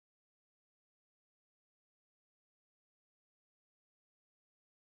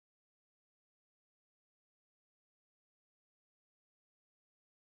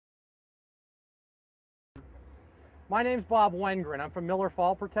My name's Bob Wengren. I'm from Miller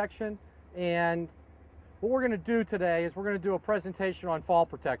Fall Protection, and what we're going to do today is we're going to do a presentation on fall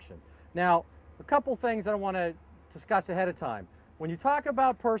protection. Now, a couple things that I want to discuss ahead of time. When you talk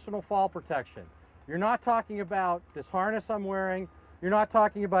about personal fall protection, you're not talking about this harness I'm wearing, you're not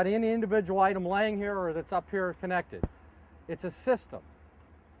talking about any individual item laying here or that's up here connected. It's a system.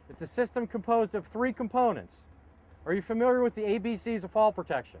 It's a system composed of 3 components. Are you familiar with the ABCs of fall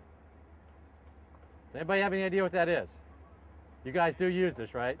protection? Does anybody have any idea what that is? You guys do use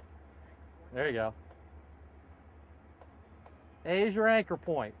this, right? There you go. A is your anchor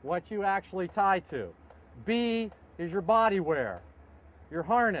point, what you actually tie to. B is your body wear, your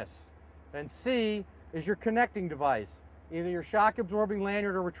harness. And C is your connecting device, either your shock absorbing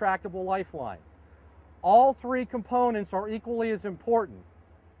lanyard or retractable lifeline. All 3 components are equally as important.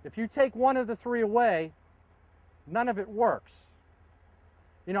 If you take one of the 3 away, none of it works.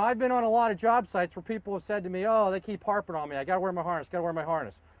 You know, I've been on a lot of job sites where people have said to me, oh, they keep harping on me, I gotta wear my harness, gotta wear my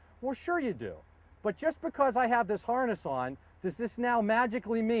harness. Well, sure you do. But just because I have this harness on, does this now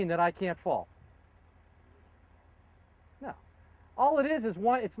magically mean that I can't fall? No. All it is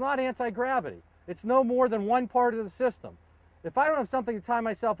one, it's not anti-gravity. It's no more than one part of the system. If I don't have something to tie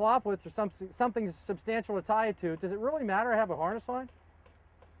myself off with or something substantial to tie it to, does it really matter I have a harness on?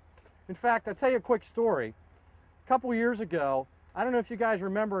 In fact, I'll tell you a quick story. A couple years ago, I don't know if you guys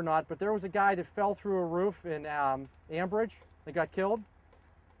remember or not, but there was a guy that fell through a roof in Ambridge that got killed.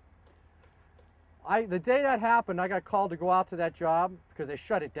 The day that happened, I got called to go out to that job because they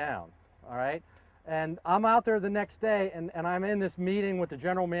shut it down, all right? And I'm out there the next day, and I'm in this meeting with the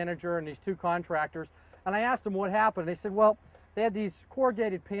general manager and these 2 contractors, and I asked them what happened. They said, well, they had these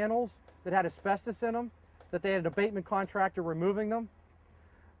corrugated panels that had asbestos in them, that they had an abatement contractor removing them.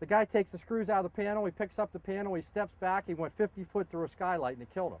 The guy takes the screws out of the panel, he picks up the panel, he steps back, he went 50 foot through a skylight and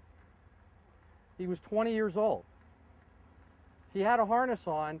it killed him. He was 20 years old. He had a harness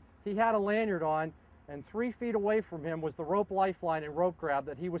on, he had a lanyard on, and 3 feet away from him was the rope lifeline and rope grab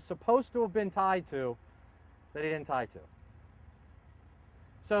that he was supposed to have been tied to that he didn't tie to.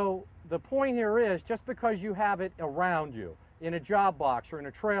 So the point here is, just because you have it around you, in a job box or in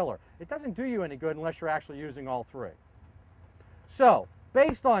a trailer, it doesn't do you any good unless you're actually using all 3. So,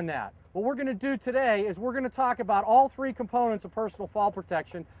 based on that, what we're going to do today is we're going to talk about all 3 components of personal fall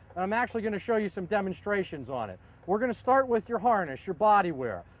protection, and I'm actually going to show you some demonstrations on it. We're going to start with your harness, your body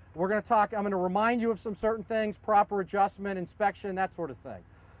wear. I'm going to remind you of some certain things, proper adjustment, inspection, that sort of thing.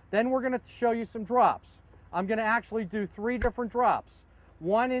 Then we're going to show you some drops. I'm going to actually do 3 different drops.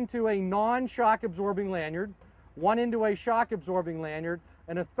 1 into a non-shock absorbing lanyard, 1 into a shock absorbing lanyard,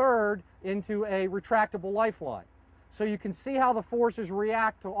 and a 3rd into a retractable lifeline. So you can see how the forces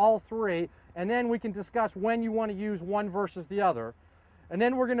react to all 3, and then we can discuss when you want to use one versus the other. And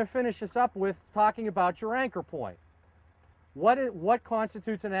then we're going to finish this up with talking about your anchor point. What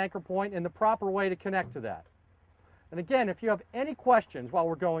constitutes an anchor point and the proper way to connect to that. And again, if you have any questions while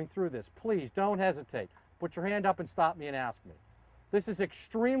we're going through this, please don't hesitate. Put your hand up and stop me and ask me. This is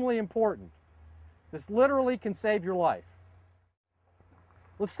extremely important. This literally can save your life.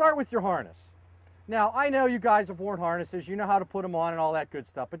 Let's start with your harness. Now, I know you guys have worn harnesses, you know how to put them on and all that good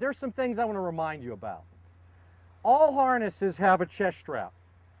stuff, but there's some things I want to remind you about. All harnesses have a chest strap.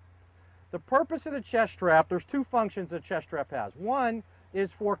 The purpose of the chest strap, there's 2 functions that a chest strap has. One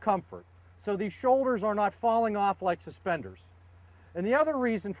is for comfort, so these shoulders are not falling off like suspenders. And the other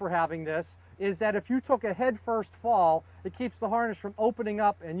reason for having this is that if you took a head-first fall, it keeps the harness from opening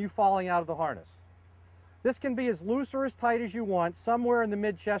up and you falling out of the harness. This can be as loose or as tight as you want, somewhere in the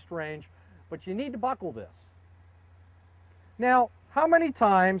mid-chest range, but you need to buckle this. Now, how many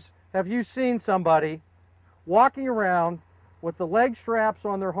times have you seen somebody walking around with the leg straps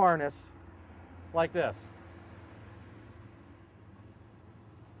on their harness like this?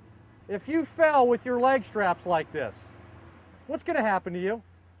 If you fell with your leg straps like this, what's going to happen to you?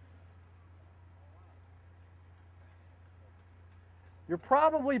 You're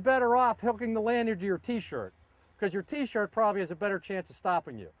probably better off hooking the lanyard to your t-shirt, because your t-shirt probably has a better chance of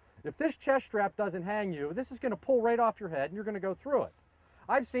stopping you. If this chest strap doesn't hang you, this is going to pull right off your head and you're going to go through it.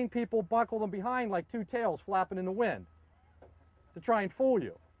 I've seen people buckle them behind like 2 tails flapping in the wind to try and fool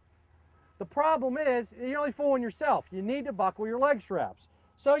you. The problem is, you're only fooling yourself. You need to buckle your leg straps.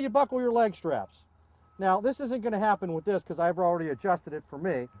 So you buckle your leg straps. Now, this isn't going to happen with this because I've already adjusted it for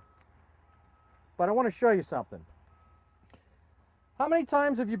me, but I want to show you something. How many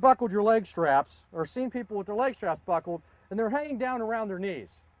times have you buckled your leg straps or seen people with their leg straps buckled and they're hanging down around their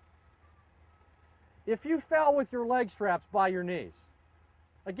knees? If you fell with your leg straps by your knees,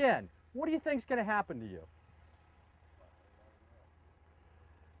 again, what do you think is going to happen to you?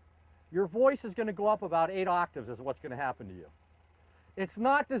 your voice is going to go up about 8 octaves is what's going to happen to you. It's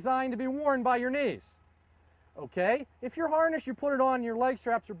not designed to be worn by your knees. Okay? If your harness, you put it on your leg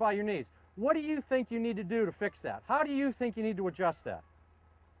straps or by your knees, what do you think you need to do to fix that? How do you think you need to adjust that?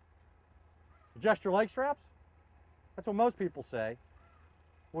 Adjust your leg straps? That's what most people say.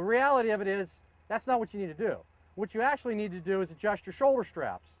 Well, the reality of it is, that's not what you need to do. What you actually need to do is adjust your shoulder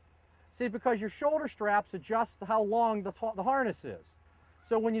straps. See, because your shoulder straps adjust how long the harness is.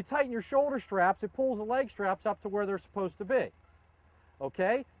 So when you tighten your shoulder straps, it pulls the leg straps up to where they're supposed to be.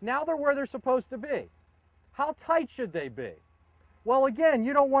 Okay? Now they're where they're supposed to be. How tight should they be? Well, again,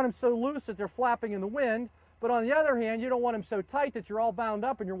 you don't want them so loose that they're flapping in the wind, but on the other hand, you don't want them so tight that you're all bound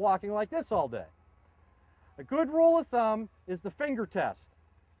up and you're walking like this all day. A good rule of thumb is the finger test.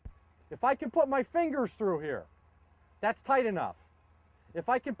 If I can put my fingers through here, that's tight enough. If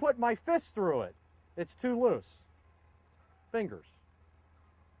I can put my fist through it, it's too loose. Fingers.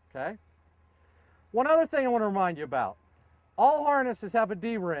 Okay? One other thing I want to remind you about. All harnesses have a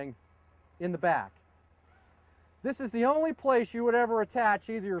D-ring in the back. This is the only place you would ever attach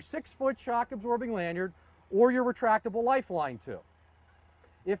either your 6-foot shock-absorbing lanyard or your retractable lifeline to.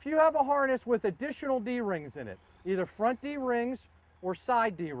 If you have a harness with additional D-rings in it, either front D-rings or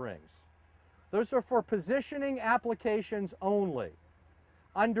side D-rings, those are for positioning applications only.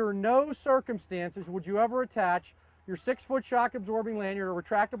 Under no circumstances would you ever attach your 6-foot shock-absorbing lanyard or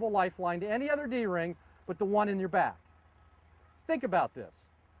retractable lifeline to any other D-ring but the one in your back. Think about this.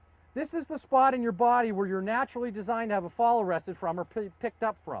 This is the spot in your body where you're naturally designed to have a fall arrested from or picked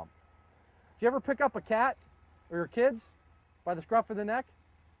up from. Do you ever pick up a cat or your kids by the scruff of the neck?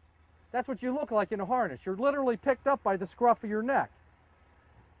 That's what you look like in a harness. You're literally picked up by the scruff of your neck.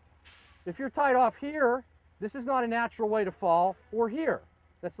 If you're tied off here, this is not a natural way to fall, or here.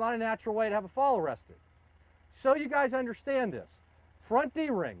 That's not a natural way to have a fall arrested. So you guys understand this. Front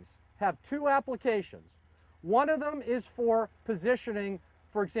D-rings have 2 applications. One of them is for positioning,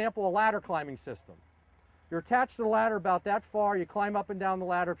 for example, a ladder climbing system. You're attached to the ladder about that far, you climb up and down the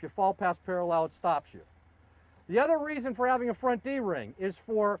ladder. If you fall past parallel, it stops you. The other reason for having a front D-ring is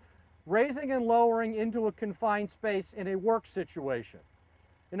for raising and lowering into a confined space in a work situation.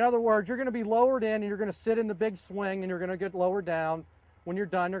 In other words, you're going to be lowered in and you're going to sit in the big swing and you're going to get lowered down. When you're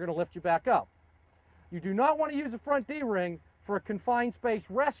done, they're going to lift you back up. You do not want to use a front D-ring for a confined space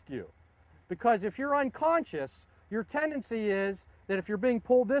rescue, because if you're unconscious, your tendency is that if you're being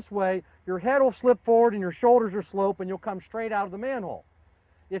pulled this way, your head will slip forward and your shoulders are slope and you'll come straight out of the manhole.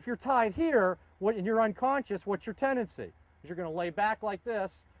 If you're tied here and you're unconscious, what's your tendency? You're going to lay back like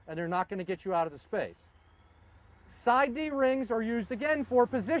this and they're not going to get you out of the space. Side D-rings are used again for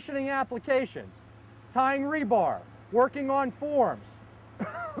positioning applications, tying rebar, working on forms.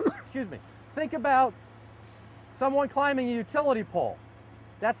 Excuse me. Think about someone climbing a utility pole.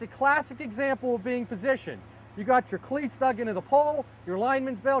 That's a classic example of being positioned. You got your cleats dug into the pole, your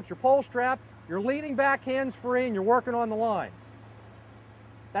lineman's belt, your pole strap, you're leaning back hands free and you're working on the lines.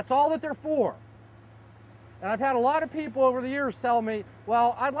 That's all that they're for. And I've had a lot of people over the years tell me,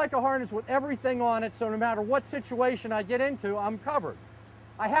 well, I'd like a harness with everything on it so no matter what situation I get into, I'm covered.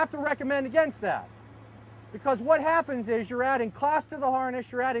 I have to recommend against that. Because what happens is you're adding cost to the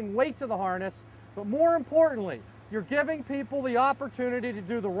harness, you're adding weight to the harness, but more importantly, you're giving people the opportunity to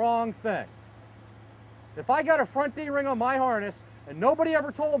do the wrong thing. If I got a front D-ring on my harness and nobody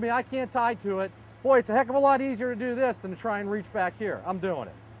ever told me I can't tie to it, boy, it's a heck of a lot easier to do this than to try and reach back here. I'm doing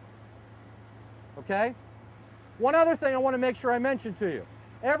it. Okay? One other thing I want to make sure I mention to you.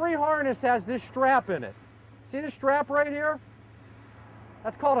 Every harness has this strap in it. See this strap right here?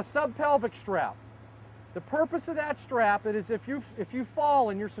 That's called a subpelvic strap. The purpose of that strap is if you fall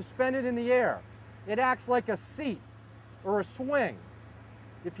and you're suspended in the air, it acts like a seat or a swing.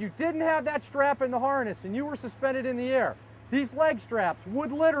 If you didn't have that strap in the harness and you were suspended in the air, these leg straps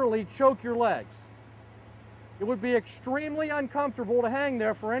would literally choke your legs. It would be extremely uncomfortable to hang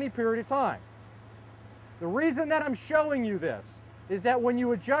there for any period of time. The reason that I'm showing you this is that when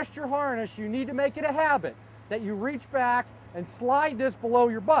you adjust your harness, you need to make it a habit that you reach back and slide this below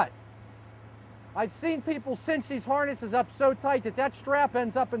your butt. I've seen people cinch these harnesses up so tight that that strap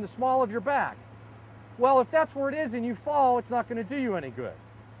ends up in the small of your back. Well, if that's where it is and you fall, it's not going to do you any good.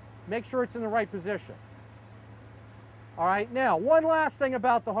 Make sure it's in the right position. All right, now, one last thing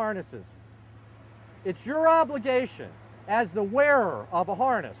about the harnesses. It's your obligation as the wearer of a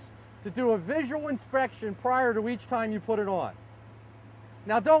harness to do a visual inspection prior to each time you put it on.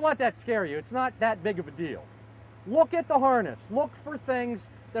 Now, don't let that scare you. It's not that big of a deal. Look at the harness. Look for things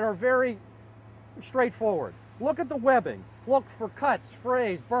that are very straightforward. Look at the webbing. Look for cuts,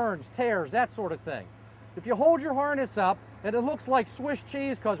 frays, burns, tears, that sort of thing. If you hold your harness up and it looks like Swiss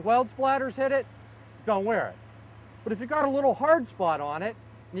cheese because weld splatters hit it, don't wear it. But if you got a little hard spot on it,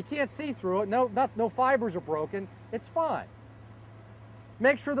 and you can't see through it, no fibers are broken, it's fine.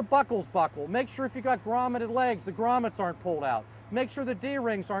 Make sure the buckles buckle. Make sure if you got grommeted legs, the grommets aren't pulled out. Make sure the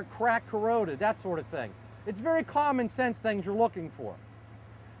D-rings aren't cracked, corroded, that sort of thing. It's very common sense things you're looking for.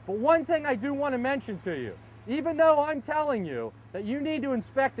 But one thing I do want to mention to you, even though I'm telling you that you need to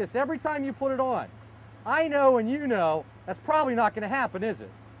inspect this every time you put it on, I know and you know that's probably not going to happen, is it?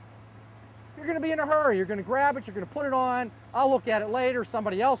 You're going to be in a hurry. You're going to grab it, you're going to put it on, I'll look at it later,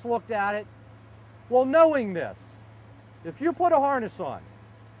 somebody else looked at it. Well, knowing this, if you put a harness on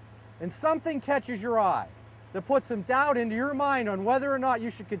and something catches your eye that puts some doubt into your mind on whether or not you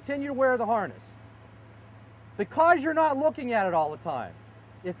should continue to wear the harness, because you're not looking at it all the time,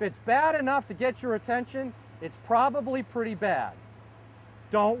 if it's bad enough to get your attention, it's probably pretty bad.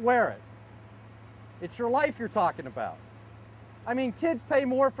 Don't wear it. It's your life you're talking about. I mean, kids pay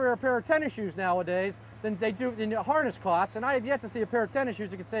more for a pair of tennis shoes nowadays than they do in harness costs, and I have yet to see a pair of tennis shoes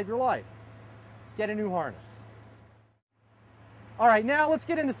that could save your life. Get a new harness. All right, now let's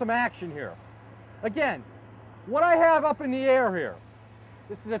get into some action here. Again, what I have up in the air here,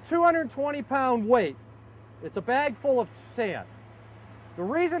 this is a 220-pound weight. It's a bag full of sand. The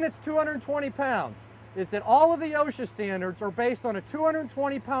reason it's 220 pounds is that all of the OSHA standards are based on a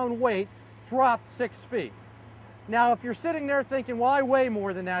 220-pound weight dropped 6 feet. Now, if you're sitting there thinking, well, I weigh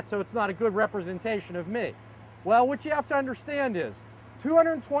more than that, so it's not a good representation of me. Well, what you have to understand is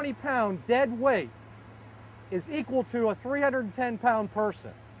 220-pound dead weight is equal to a 310-pound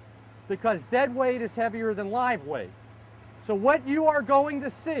person, because dead weight is heavier than live weight. So what you are going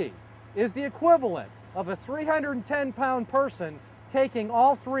to see is the equivalent of a 310-pound person taking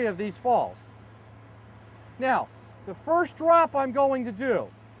all 3 of these falls. Now, the first drop I'm going to do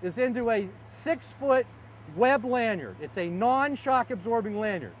is into a 6-foot web lanyard. It's a non-shock absorbing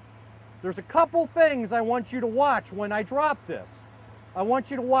lanyard. There's a couple things I want you to watch when I drop this. I want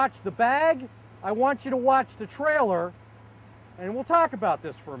you to watch the bag, I want you to watch the trailer, and we'll talk about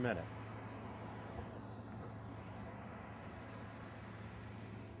this for a minute.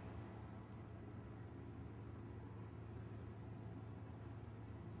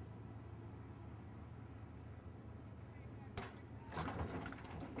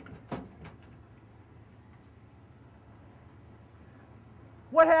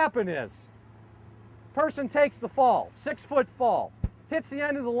 What happened is, person takes the fall, 6-foot fall, hits the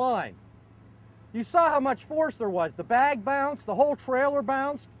end of the line. You saw how much force there was. The bag bounced, the whole trailer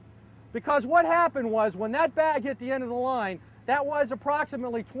bounced. Because what happened was, when that bag hit the end of the line, that was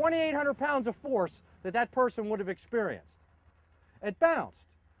approximately 2,800 pounds of force that that person would have experienced. It bounced.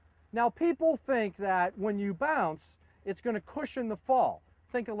 Now, people think that when you bounce, it's going to cushion the fall.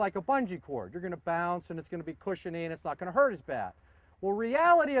 Think of like a bungee cord. You're going to bounce and it's going to be cushiony and it's not going to hurt as bad. Well,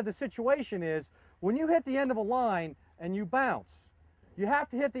 reality of the situation is, when you hit the end of a line and you bounce, you have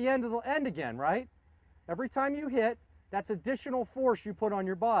to hit the end of the end again, right? Every time you hit, that's additional force you put on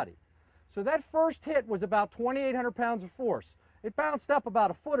your body. So that first hit was about 2,800 pounds of force. It bounced up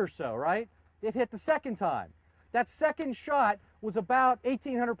about a foot or so, right? It hit the second time. That second shot was about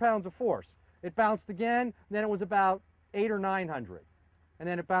 1,800 pounds of force. It bounced again, then it was about 800 or 900, and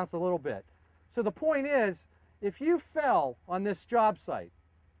then it bounced a little bit. So the point is, if you fell on this job site,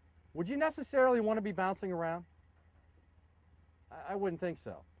 would you necessarily want to be bouncing around? I wouldn't think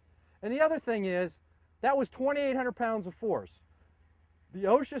so. And the other thing is, that was 2,800 pounds of force. The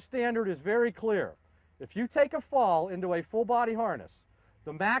OSHA standard is very clear. If you take a fall into a full body harness,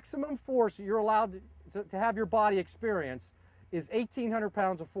 the maximum force that you're allowed to have your body experience is 1,800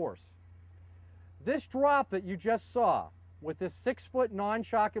 pounds of force. This drop that you just saw with this 6-foot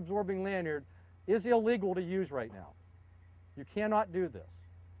non-shock absorbing lanyard is illegal to use right now. You cannot do this.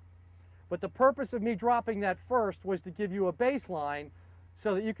 But the purpose of me dropping that first was to give you a baseline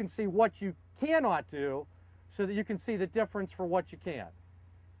so that you can see what you cannot do, so that you can see the difference for what you can.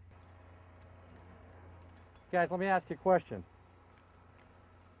 Guys, let me ask you a question.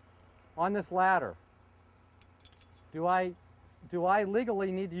 On this ladder, do I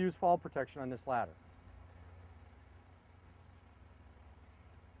legally need to use fall protection on this ladder?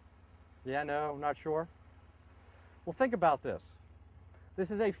 Yeah, no, not sure? Well, think about this. This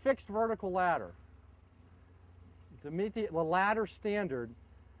is a fixed vertical ladder. To meet the ladder standard,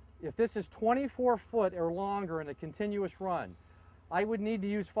 if this is 24 foot or longer in a continuous run, I would need to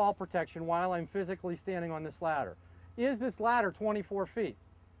use fall protection while I'm physically standing on this ladder. Is this ladder 24 feet?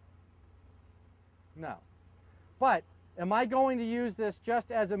 No. But am I going to use this just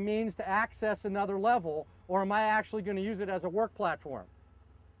as a means to access another level, or am I actually going to use it as a work platform?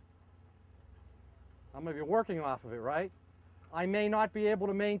 I'm going to be working off of it, right? I may not be able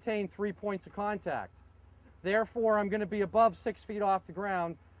to maintain 3 points of contact. Therefore, I'm going to be above 6 feet off the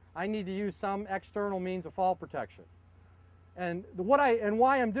ground. I need to use some external means of fall protection. And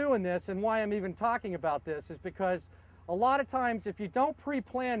why I'm doing this and why I'm even talking about this is because a lot of times if you don't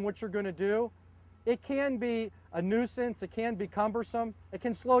pre-plan what you're going to do, it can be a nuisance, it can be cumbersome, it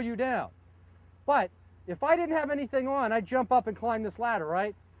can slow you down. But if I didn't have anything on, I'd jump up and climb this ladder,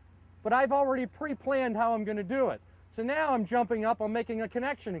 right? But I've already pre-planned how I'm going to do it. So now I'm jumping up, I'm making a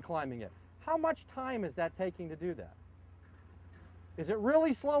connection and climbing it. How much time is that taking to do that? Is it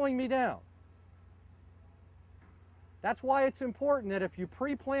really slowing me down? That's why it's important that if you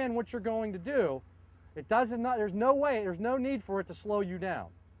pre-plan what you're going to do, there's no need for it to slow you down.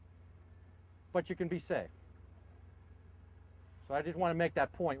 But you can be safe. So I just want to make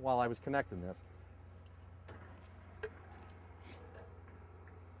that point while I was connecting this.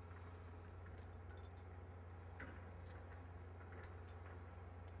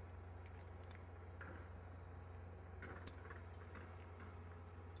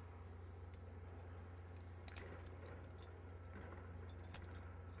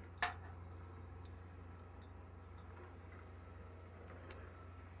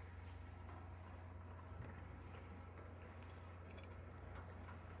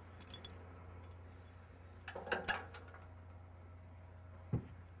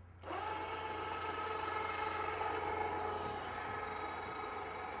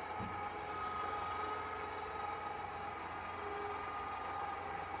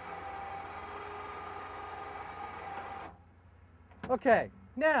 Okay,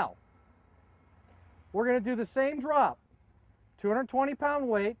 now we're going to do the same drop, 220-pound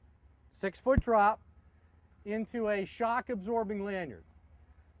weight, 6-foot drop into a shock-absorbing lanyard.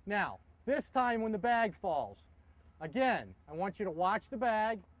 Now, this time when the bag falls, again, I want you to watch the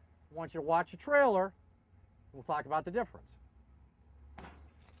bag, I want you to watch the trailer, we'll talk about the difference.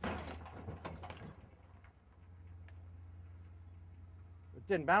 It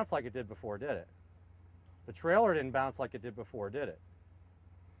didn't bounce like it did before, did it? The trailer didn't bounce like it did before, did it?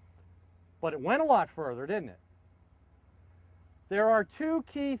 But it went a lot further, didn't it? There are two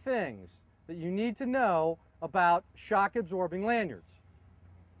key things that you need to know about shock-absorbing lanyards.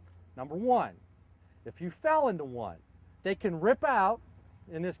 Number one, if you fell into one, they can rip out,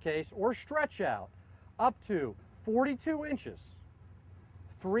 in this case, or stretch out up to 42 inches,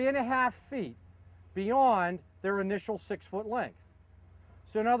 3.5 feet beyond their initial 6-foot length.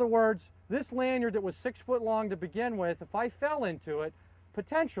 So in other words, this lanyard that was 6 foot long to begin with, if I fell into it,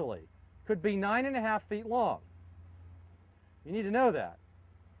 potentially could be 9.5 feet long. You need to know that.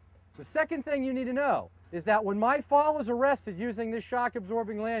 The second thing you need to know is that when my fall is arrested using this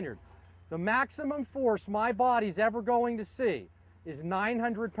shock-absorbing lanyard, the maximum force my body's ever going to see is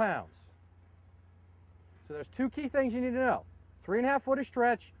 900 pounds. So there's two key things you need to know. 3.5 foot of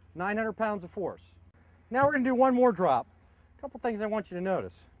stretch, 900 pounds of force. Now we're going to do one more drop. A couple things I want you to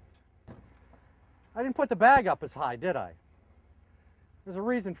notice. I didn't put the bag up as high, did I? There's a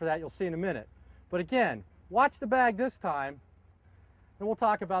reason for that, you'll see in a minute. But again, watch the bag this time, and we'll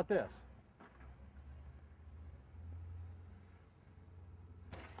talk about this.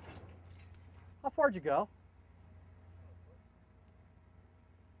 How far did you go?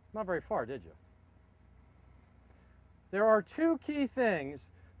 Not very far, did you? There are two key things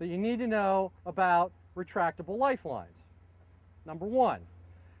that you need to know about retractable lifelines. Number one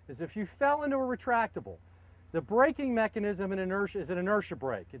is if you fell into a retractable, the braking mechanism in inertia is an inertia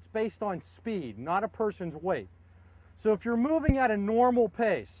brake. It's based on speed, not a person's weight. So if you're moving at a normal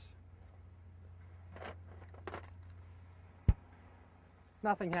pace,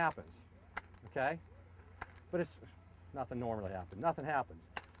 nothing happens, okay? But it's nothing normally happens. Nothing happens.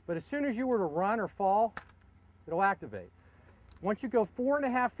 But as soon as you were to run or fall, it'll activate. Once you go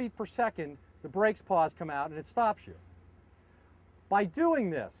 4.5 feet per second, the brakes pause come out and it stops you. By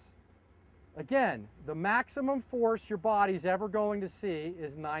doing this, again, the maximum force your body's ever going to see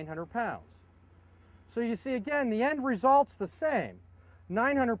is 900 pounds. So you see, again, the end result's the same.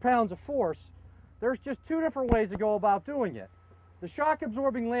 900 pounds of force. There's just two different ways to go about doing it. The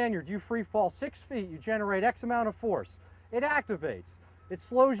shock-absorbing lanyard, you free fall 6 feet, you generate X amount of force. It activates. It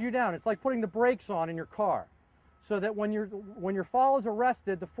slows you down. It's like putting the brakes on in your car, so that when your fall is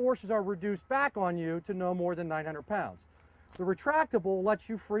arrested, the forces are reduced back on you to no more than 900 pounds. The retractable lets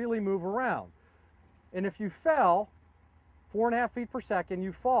you freely move around. And if you fell 4.5 feet per second,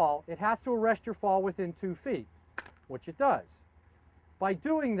 you fall, it has to arrest your fall within 2 feet, which it does. By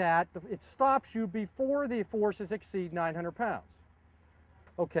doing that, it stops you before the forces exceed 900 pounds.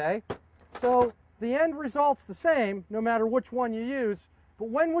 Okay, so the end result's the same no matter which one you use, but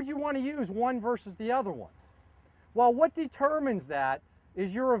when would you want to use one versus the other one? Well, what determines that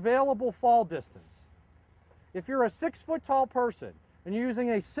is your available fall distance. If you're a 6-foot tall person and you're using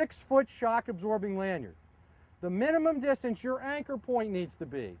a 6-foot shock absorbing lanyard, the minimum distance your anchor point needs to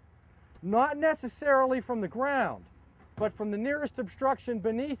be, not necessarily from the ground, but from the nearest obstruction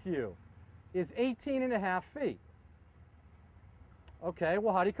beneath you, is 18.5 feet. Okay,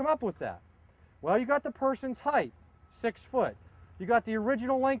 well, how do you come up with that? Well, you got the person's height, 6 foot. You got the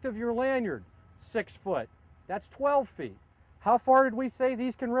original length of your lanyard, 6 foot. That's 12 feet. How far did we say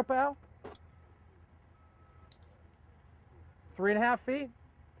these can rip out? 3.5 feet?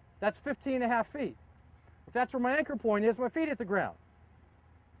 That's 15.5 feet. If that's where my anchor point is, my feet hit the ground.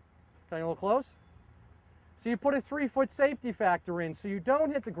 Getting a little close? So you put a 3-foot safety factor in so you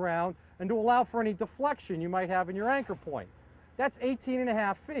don't hit the ground and to allow for any deflection you might have in your anchor point. That's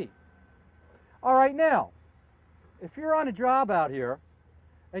 18.5 feet. All right, now, if you're on a job out here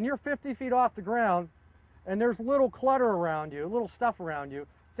and you're 50 feet off the ground and there's little clutter around you, little stuff around you,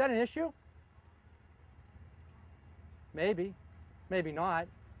 is that an issue? Maybe, maybe not.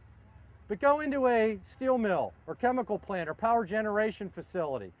 But go into a steel mill or chemical plant or power generation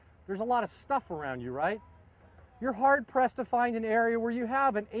facility. There's a lot of stuff around you, right? You're hard pressed to find an area where you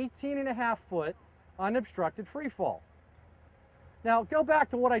have an 18.5 foot unobstructed free fall. Now, go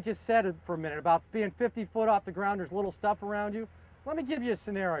back to what I just said for a minute about being 50 foot off the ground, there's little stuff around you. Let me give you a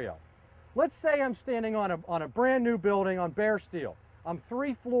scenario. Let's say I'm standing on a brand new building on bare steel. I'm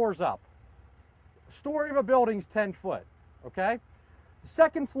 3 floors up. Story of a building's 10 foot, okay? The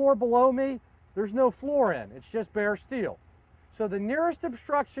second floor below me, there's no floor in, it's just bare steel. So the nearest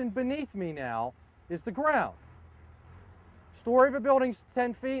obstruction beneath me now is the ground. Story of a building's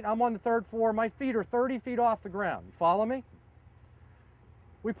 10 feet, I'm on the 3rd floor, my feet are 30 feet off the ground. You follow me?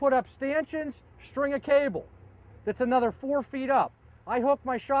 We put up stanchions, string a cable. That's another 4 feet up. I hook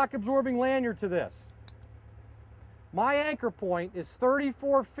my shock absorbing lanyard to this. My anchor point is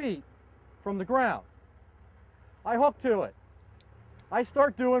 34 feet from the ground. I hook to it. I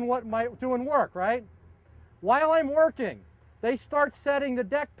start doing work, right? While I'm working, they start setting the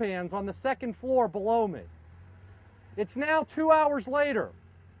deck pans on the 2nd floor below me. It's now 2 hours later.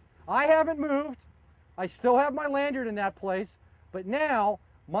 I haven't moved. I still have my lanyard in that place, but now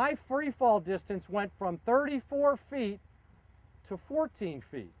my free fall distance went from 34 feet to 14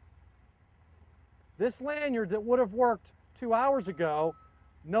 feet. This lanyard that would have worked 2 hours ago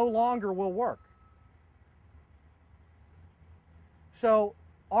no longer will work. So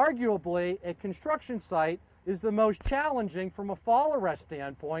arguably, a construction site is the most challenging from a fall arrest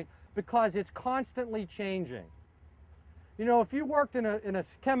standpoint because it's constantly changing. You know, if you worked in a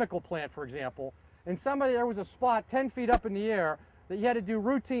chemical plant, for example, and there was a spot 10 feet up in the air that you had to do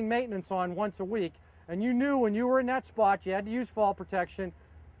routine maintenance on once a week, and you knew when you were in that spot you had to use fall protection,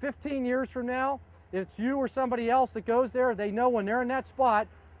 15 years from now, if it's you or somebody else that goes there, they know when they're in that spot,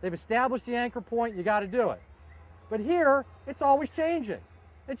 they've established the anchor point, you got to do it. But here, it's always changing.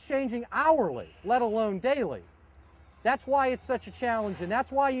 It's changing hourly, let alone daily. That's why it's such a challenge, and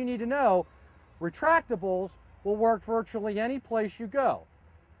that's why you need to know retractables will work virtually any place you go.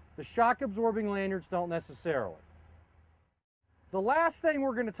 The shock absorbing lanyards don't necessarily. The last thing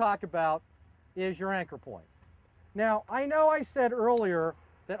we're going to talk about is your anchor point. Now, I know I said earlier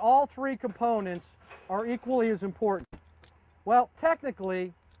that all 3 components are equally as important. Well,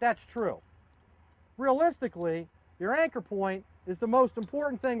 technically, that's true. Realistically, your anchor point is the most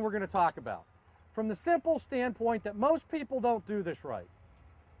important thing we're going to talk about, from the simple standpoint that most people don't do this right.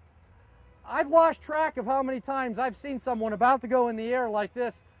 I've lost track of how many times I've seen someone about to go in the air like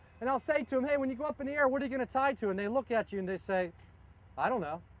this, and I'll say to them, hey, when you go up in the air, what are you going to tie to? And they look at you and they say, I don't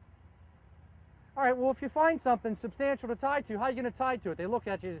know. All right, well, if you find something substantial to tie to, how are you going to tie to it? They look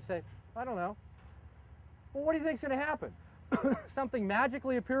at you and say, I don't know. Well, what do you think is going to happen? Something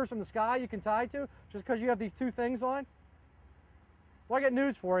magically appears from the sky you can tie to just because you have these 2 things on? Well, I got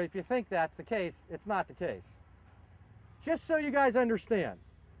news for you. If you think that's the case, it's not the case. Just so you guys understand,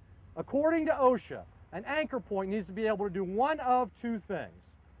 according to OSHA, an anchor point needs to be able to do one of 2 things.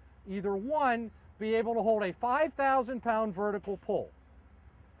 Either 1, be able to hold a 5,000-pound vertical pull.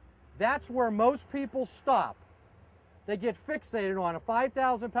 That's where most people stop. They get fixated on a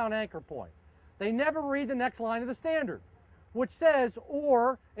 5,000-pound anchor point. They never read the next line of the standard, which says,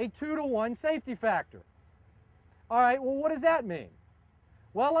 or a 2-to-1 safety factor. All right, well, what does that mean?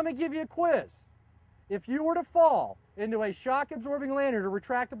 Well, let me give you a quiz. If you were to fall into a shock-absorbing lanyard or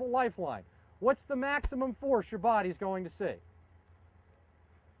retractable lifeline, what's the maximum force your body's going to see?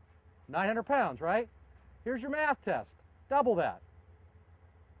 900 pounds, right? Here's your math test. Double that.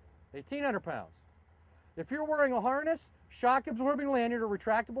 1,800 pounds. If you're wearing a harness, shock-absorbing lanyard or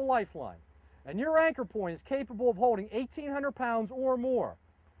retractable lifeline, and your anchor point is capable of holding 1,800 pounds or more,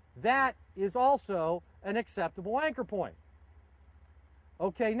 that is also an acceptable anchor point.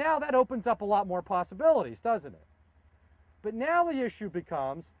 Okay, now that opens up a lot more possibilities, doesn't it? But now the issue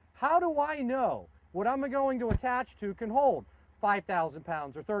becomes, how do I know what I'm going to attach to can hold 5,000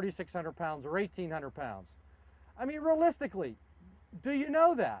 pounds or 3,600 pounds or 1,800 pounds? I mean, realistically, do you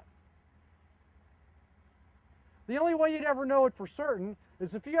know that? The only way you'd ever know it for certain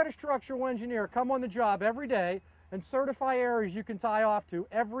is if you had a structural engineer come on the job every day and certify areas you can tie off to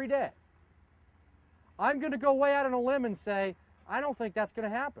every day. I'm going to go way out on a limb and say, I don't think that's going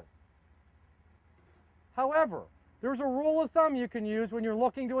to happen. However, there's a rule of thumb you can use when you're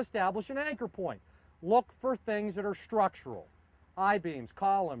looking to establish an anchor point. Look for things that are structural. I-beams,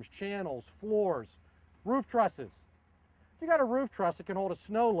 columns, channels, floors, roof trusses. If you got a roof truss that can hold a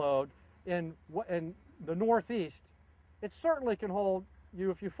snow load in the Northeast, it certainly can hold you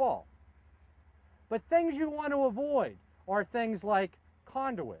if you fall. But things you want to avoid are things like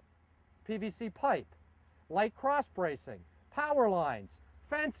conduit, PVC pipe, light cross bracing, power lines,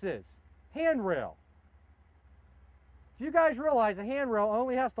 fences, handrail. Do you guys realize a handrail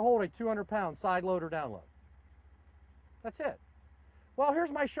only has to hold a 200-pound side load or down load? That's it. Well,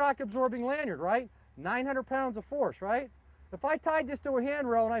 here's my shock absorbing lanyard, right? 900 pounds of force, right? If I tied this to a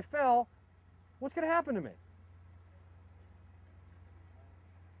handrail and I fell, what's going to happen to me?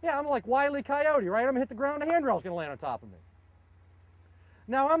 Yeah, I'm like Wile E. Coyote, right? I'm going to hit the ground, the handrail's going to land on top of me.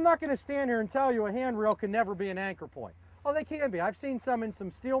 Now, I'm not going to stand here and tell you a handrail can never be an anchor point. Oh, they can be. I've seen some in some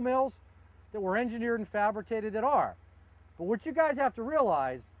steel mills that were engineered and fabricated that are. But what you guys have to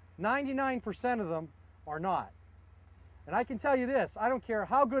realize, 99% of them are not. And I can tell you this, I don't care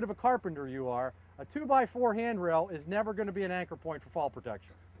how good of a carpenter you are, a 2x4 handrail is never going to be an anchor point for fall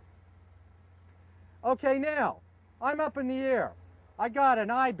protection. Okay, now, I'm up in the air. I got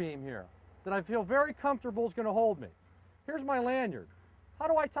an I-beam here that I feel very comfortable is going to hold me. Here's my lanyard. How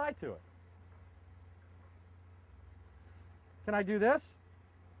do I tie to it? Can I do this?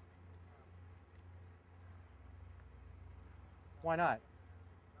 Why not?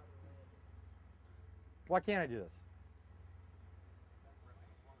 Why can't I do this?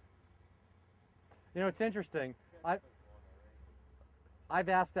 You know, it's interesting. I've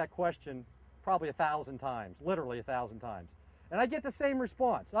asked that question probably 1,000 times, literally 1,000 times. And I get the same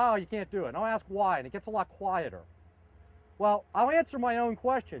response. Oh, you can't do it. And I'll ask why, and it gets a lot quieter. Well, I'll answer my own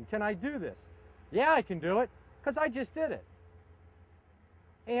question. Can I do this? Yeah, I can do it, because I just did it.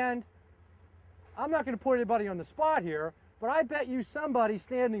 And I'm not going to put anybody on the spot here, but I bet you somebody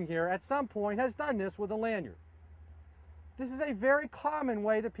standing here at some point has done this with a lanyard. This is a very common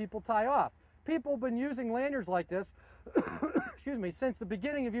way that people tie off. People have been using lanyards like this, excuse me, since the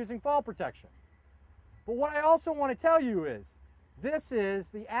beginning of using fall protection. But what I also want to tell you is, this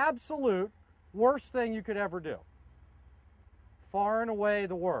is the absolute worst thing you could ever do. Far and away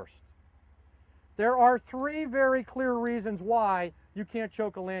the worst. There are 3 very clear reasons why you can't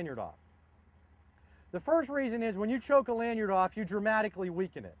choke a lanyard off. The first reason is when you choke a lanyard off, you dramatically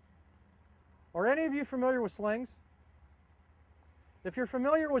weaken it. Are any of you familiar with slings? If you're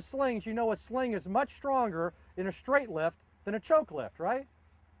familiar with slings, you know a sling is much stronger in a straight lift than a choke lift, right?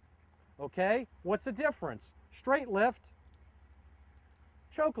 Okay, what's the difference? Straight lift,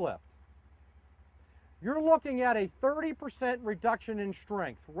 choke lift. You're looking at a 30% reduction in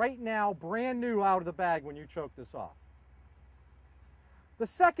strength right now, brand new out of the bag when you choke this off. The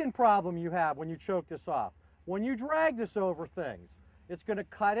second problem you have when you choke this off, when you drag this over things, it's going to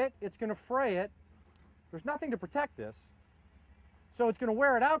cut it, it's going to fray it. There's nothing to protect this, so it's going to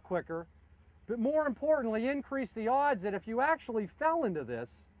wear it out quicker, but more importantly, increase the odds that if you actually fell into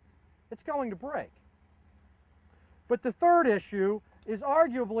this, it's going to break. But the third issue is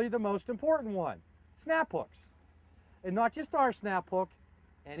arguably the most important one. Snap hooks. And not just our snap hook,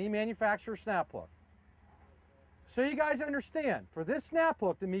 any manufacturer's snap hook. So you guys understand, for this snap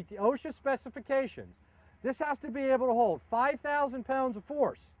hook to meet the OSHA specifications, this has to be able to hold 5,000 pounds of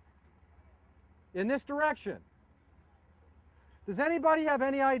force in this direction. Does anybody have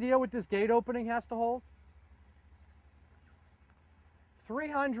any idea what this gate opening has to hold?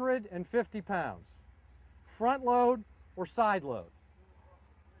 350 pounds. Front load or side load.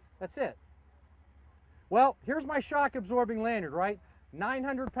 That's it. Well, here's my shock absorbing lanyard, right?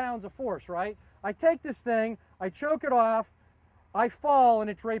 900 pounds of force, right? I take this thing, I choke it off, I fall, and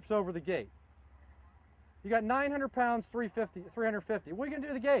it drapes over the gate. You got 900 pounds, 350. What are you going to do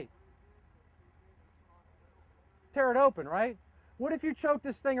to the gate? Tear it open, right? What if you choke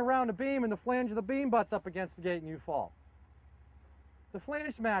this thing around the beam and the flange of the beam butts up against the gate and you fall? The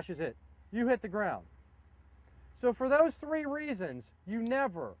flange smashes it. You hit the ground. So for those 3 reasons, you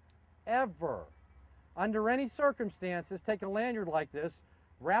never, ever, under any circumstances, take a lanyard like this,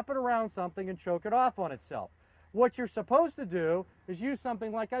 wrap it around something, and choke it off on itself. What you're supposed to do is use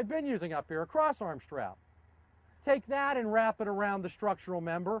something like I've been using up here, a cross-arm strap. Take that and wrap it around the structural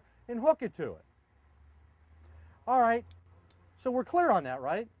member and hook it to it. All right, so we're clear on that,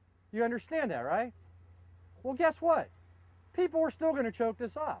 right? You understand that, right? Well, guess what? People are still going to choke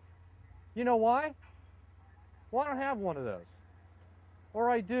this off. You know why? Well, I don't have one of those. Or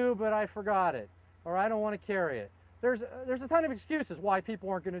I do, but I forgot it. Or I don't want to carry it. There's a ton of excuses why people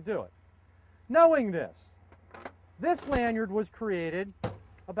aren't going to do it. Knowing this lanyard was created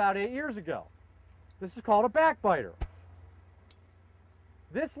about 8 years ago. This is called a backbiter.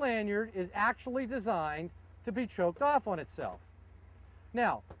 This lanyard is actually designed to be choked off on itself.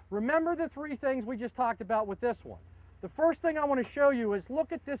 Now, remember the three things we just talked about with this one. The first thing I want to show you is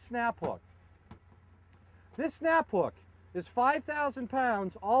look at this snap hook. This snap hook is 5,000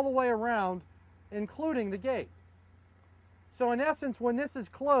 pounds all the way around, including the gate. So in essence, when this is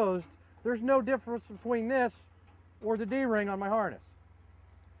closed, there's no difference between this or the D-ring on my harness.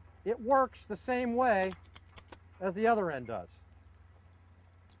 It works the same way as the other end does.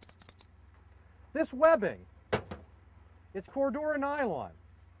 This webbing, it's Cordura nylon.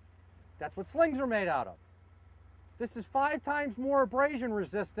 That's what slings are made out of. This is 5 times more abrasion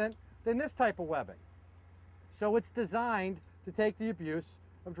resistant than this type of webbing. So it's designed to take the abuse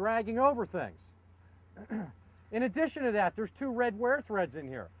of dragging over things. In addition to that, there's 2 red wear threads in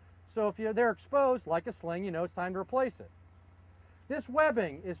here. So if they're exposed, like a sling, you know it's time to replace it. This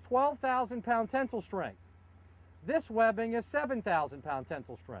webbing is 12,000 pound tensile strength. This webbing is 7,000 pound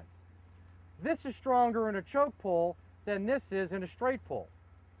tensile strength. This is stronger in a choke pull than this is in a straight pull.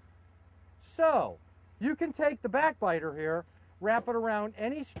 So you can take the backbiter here, wrap it around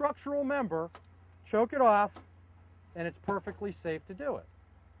any structural member, choke it off, and it's perfectly safe to do it.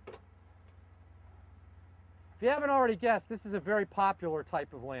 If you haven't already guessed, this is a very popular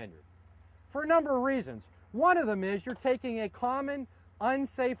type of lanyard for a number of reasons. One of them is you're taking a common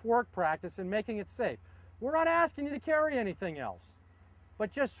unsafe work practice and making it safe. We're not asking you to carry anything else,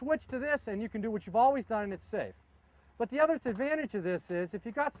 but just switch to this and you can do what you've always done and it's safe. But the other advantage of this is if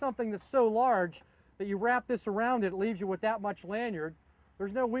you got something that's so large that you wrap this around it, it leaves you with that much lanyard,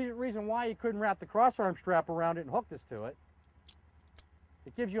 there's no reason why you couldn't wrap the cross-arm strap around it and hook this to it.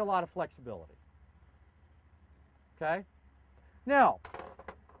 It gives you a lot of flexibility. Okay? Now,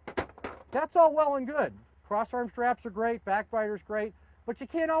 that's all well and good. Cross-arm straps are great, backbiter's great, but you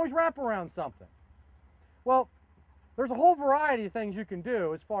can't always wrap around something. Well, there's a whole variety of things you can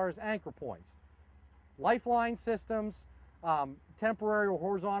do as far as anchor points. Lifeline systems, temporary or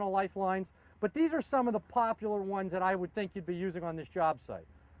horizontal lifelines, but these are some of the popular ones that I would think you'd be using on this job site.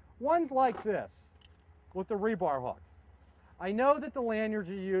 Ones like this, with the rebar hook. I know that the lanyards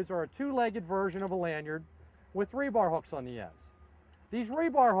you use are a 2-legged version of a lanyard with rebar hooks on the ends. These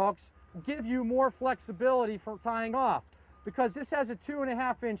rebar hooks give you more flexibility for tying off because this has a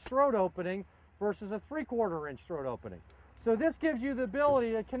 2.5-inch throat opening versus a 3/4-inch throat opening. So this gives you the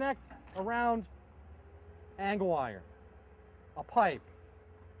ability to connect around angle iron, a pipe,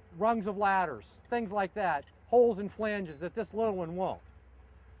 rungs of ladders, things like that, holes and flanges that this little one won't.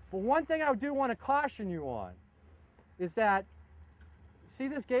 But one thing I do want to caution you on is that, see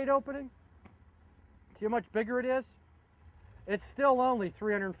this gate opening? See how much bigger it is? It's still only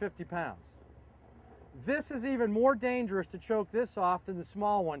 350 pounds. This is even more dangerous to choke this off than the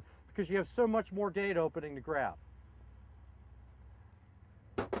small one because you have so much more gate opening to grab.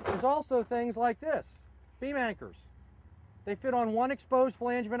 There's also things like this, beam anchors. They fit on one exposed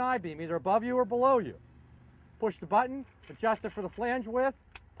flange of an I-beam, either above you or below you. Push the button, adjust it for the flange width,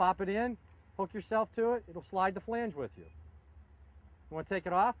 pop it in, hook yourself to it, it'll slide the flange with you. You want to take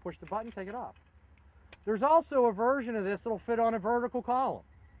it off, push the button, take it off. There's also a version of this that'll fit on a vertical column.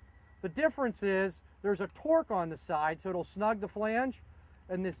 The difference is there's a torque on the side so it'll snug the flange,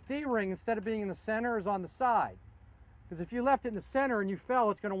 and this D-ring, instead of being in the center, is on the side. Because if you left it in the center and you fell,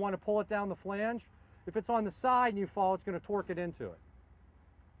 it's going to want to pull it down the flange. If it's on the side and you fall, it's going to torque it into it.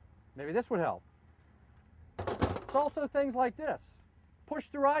 Maybe this would help. It's also things like this.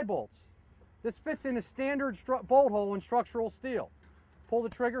 Push-through eye bolts. This fits in a standard bolt hole in structural steel. Pull the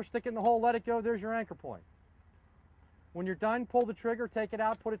trigger, stick it in the hole, let it go, there's your anchor point. When you're done, pull the trigger, take it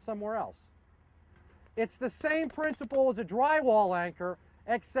out, put it somewhere else. It's the same principle as a drywall anchor,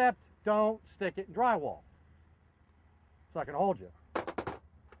 except don't stick it in drywall. It's not going to hold you.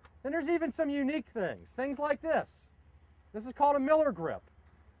 Then there's even some unique things like this. This is called a Miller grip.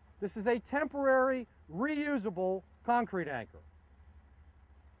 This is a temporary, reusable concrete anchor.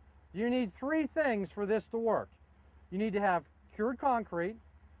 You need 3 things for this to work. You need to have cured concrete,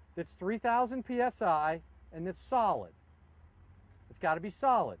 that's 3,000 psi and that's solid. It's got to be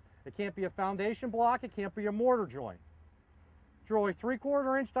solid. It can't be a foundation block. It can't be a mortar joint. Drill a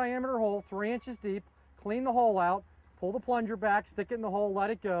 3/4 inch diameter hole, 3 inches deep, clean the hole out, pull the plunger back, stick it in the hole, let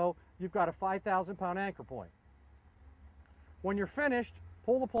it go. You've got a 5,000 pound anchor point. When you're finished,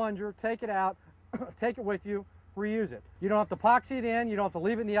 pull the plunger, take it out, take it with you, reuse it. You don't have to epoxy it in, you don't have to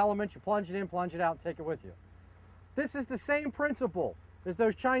leave it in the elements, you plunge it in, plunge it out, and take it with you. This is the same principle as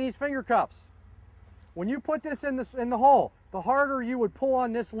those Chinese finger cuffs. When you put this in the hole, the harder you would pull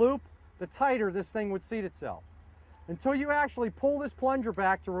on this loop, the tighter this thing would seat itself. Until you actually pull this plunger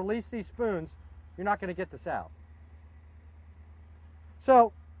back to release these spoons, you're not going to get this out.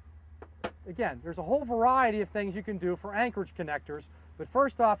 So, again, there's a whole variety of things you can do for anchorage connectors, but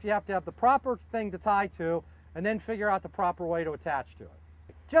first off, you have to have the proper thing to tie to, and then figure out the proper way to attach to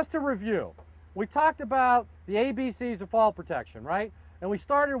it. Just to review, we talked about the ABCs of fall protection, right? And we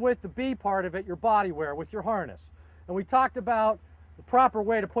started with the B part of it, your body wear with your harness. And we talked about the proper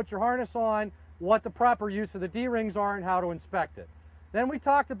way to put your harness on, what the proper use of the D-rings are, and how to inspect it. Then we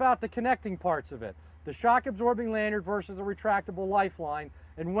talked about the connecting parts of it, the shock absorbing lanyard versus a retractable lifeline,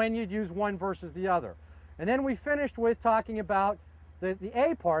 and when you'd use one versus the other. And then we finished with talking about the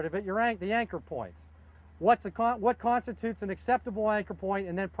A part of it, the anchor points. What constitutes an acceptable anchor point,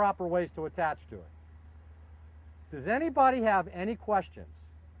 and then proper ways to attach to it. Does anybody have any questions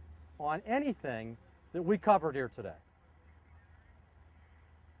on anything that we covered here today?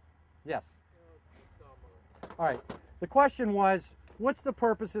 Yes? All right. The question was, what's the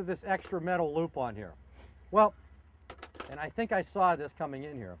purpose of this extra metal loop on here? Well, and I think I saw this coming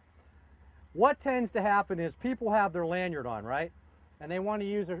in here. What tends to happen is people have their lanyard on, right? And they want to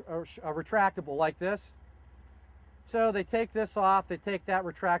use a retractable like this. So they take this off, they take that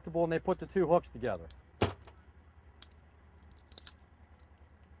retractable, and they put the two hooks together.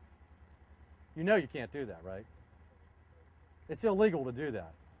 You know you can't do that, right? It's illegal to do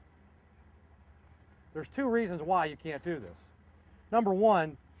that. There's two reasons why you can't do this. Number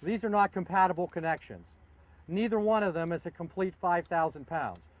one, these are not compatible connections. Neither one of them is a complete 5,000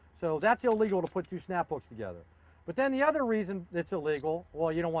 pounds. So that's illegal to put two snap hooks together. But then the other reason it's illegal,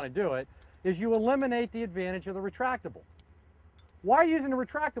 well, you don't want to do it, is you eliminate the advantage of the retractable. Why are you using the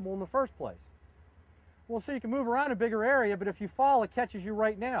retractable in the first place? Well, so you can move around a bigger area, but if you fall, it catches you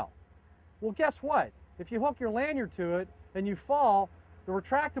right now. Well, guess what? If you hook your lanyard to it and you fall, the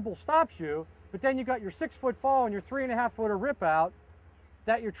retractable stops you, but then you got your 6-foot fall and your 3.5-footer rip out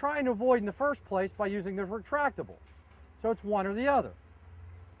that you're trying to avoid in the first place by using the retractable. So it's one or the other.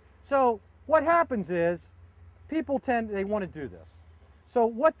 So what happens is people they want to do this. So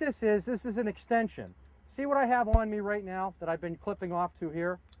what this is an extension. See what I have on me right now that I've been clipping off to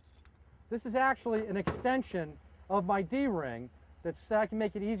here? This is actually an extension of my D-ring that I can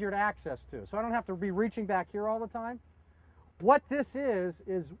make it easier to access to. So I don't have to be reaching back here all the time. What this is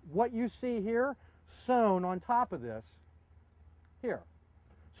what you see here sewn on top of this here.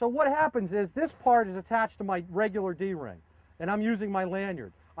 So what happens is this part is attached to my regular D-ring and I'm using my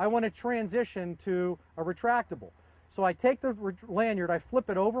lanyard. I want to transition to a retractable. So I take the lanyard, I flip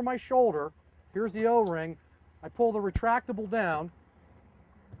it over my shoulder, here's the O-ring, I pull the retractable down,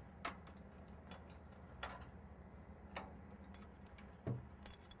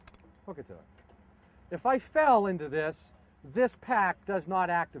 hook it to it. If I fell into this, this pack does not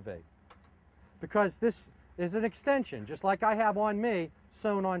activate because this is an extension, just like I have on me,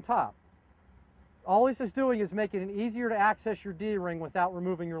 sewn on top. All this is doing is making it easier to access your D-ring without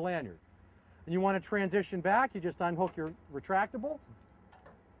removing your lanyard. And you want to transition back, you just unhook your retractable,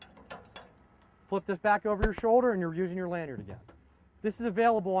 flip this back over your shoulder, and you're using your lanyard again. This is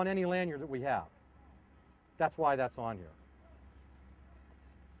available on any lanyard that we have. That's why that's on here.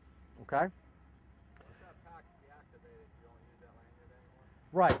 Okay?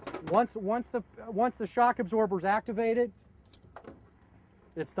 Right. Once the shock absorber is activated,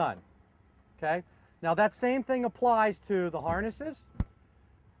 it's done. Okay? Now that same thing applies to the harnesses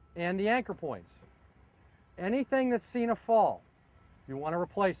and the anchor points. Anything that's seen a fall, you want to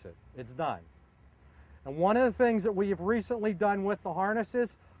replace it. It's done. And one of the things that we have recently done with the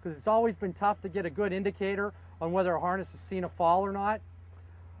harnesses, because it's always been tough to get a good indicator on whether a harness has seen a fall or not,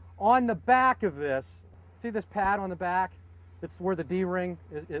 on the back of this, see this pad on the back? It's where the D-ring,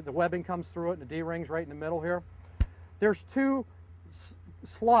 the webbing comes through it, and the D-ring's right in the middle here. There's two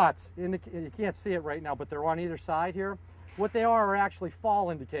slots, you can't see it right now, but they're on either side here. What they are actually fall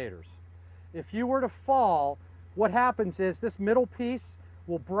indicators. If you were to fall, what happens is this middle piece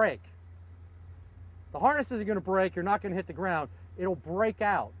will break. The harness isn't going to break, you're not going to hit the ground, it'll break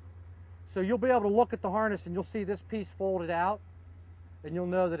out. So you'll be able to look at the harness and you'll see this piece folded out. and you'll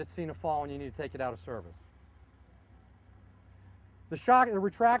know that it's seen a fall and you need to take it out of service. The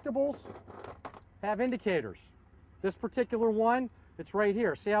retractables have indicators. This particular one, it's right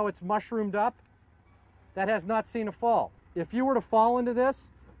here. See how it's mushroomed up? That has not seen a fall. If you were to fall into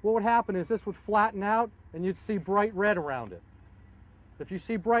this, what would happen is this would flatten out and you'd see bright red around it. If you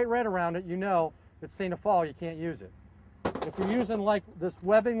see bright red around it, you know it's seen a fall, you can't use it. If you're using like this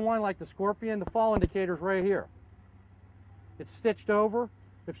webbing one, like the Scorpion, the fall indicator's right here. It's stitched over.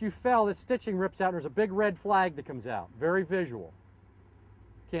 If you fell, the stitching rips out and there's a big red flag that comes out. Very visual.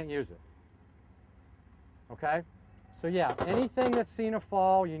 Can't use it. Okay? So yeah, anything that's seen a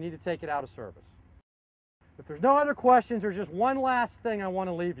fall, you need to take it out of service. If there's no other questions, there's just one last thing I want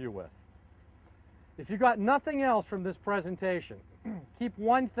to leave you with. If you got nothing else from this presentation, keep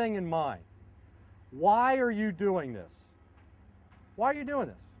one thing in mind. Why are you doing this? Why are you doing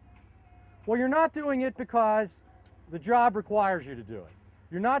this? Well, you're not doing it because the job requires you to do it.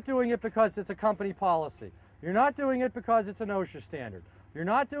 You're not doing it because it's a company policy. You're not doing it because it's an OSHA standard. You're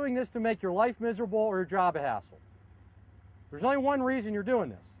not doing this to make your life miserable or your job a hassle. There's only one reason you're doing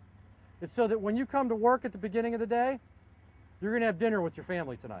this. It's so that when you come to work at the beginning of the day, you're going to have dinner with your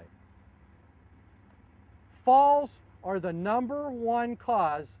family tonight. Falls are the #1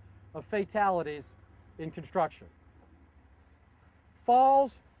 cause of fatalities in construction.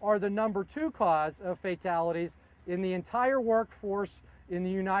 Falls are the #2 cause of fatalities in the entire workforce in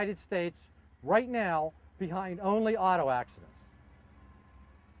the United States right now, behind only auto accidents.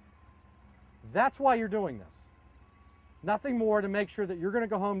 That's why you're doing this. Nothing more to make sure that you're going to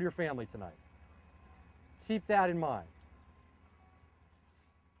go home to your family tonight. Keep that in mind.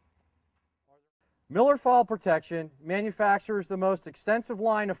 Miller Fall Protection manufactures the most extensive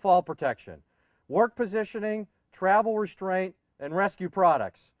line of fall protection, work positioning, travel restraint, and rescue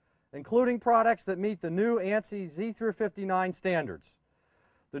products, including products that meet the new ANSI Z359 standards.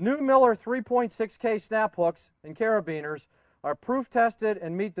 The new Miller 3.6K snap hooks and carabiners are proof tested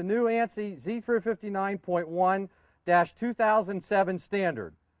and meet the new ANSI Z359.1-2007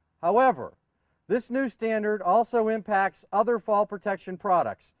 standard. However, this new standard also impacts other fall protection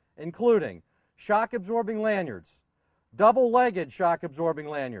products, including shock-absorbing lanyards, double-legged shock-absorbing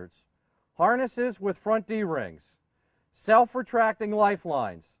lanyards, harnesses with front D-rings, self-retracting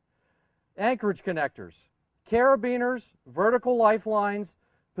lifelines, anchorage connectors, carabiners, vertical lifelines,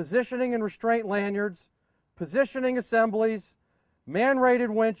 positioning and restraint lanyards, positioning assemblies, man-rated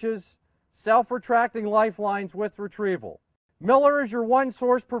winches, self-retracting lifelines with retrieval. Miller is your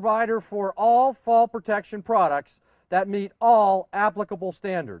one-source provider for all fall protection products that meet all applicable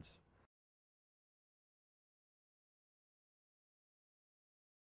standards.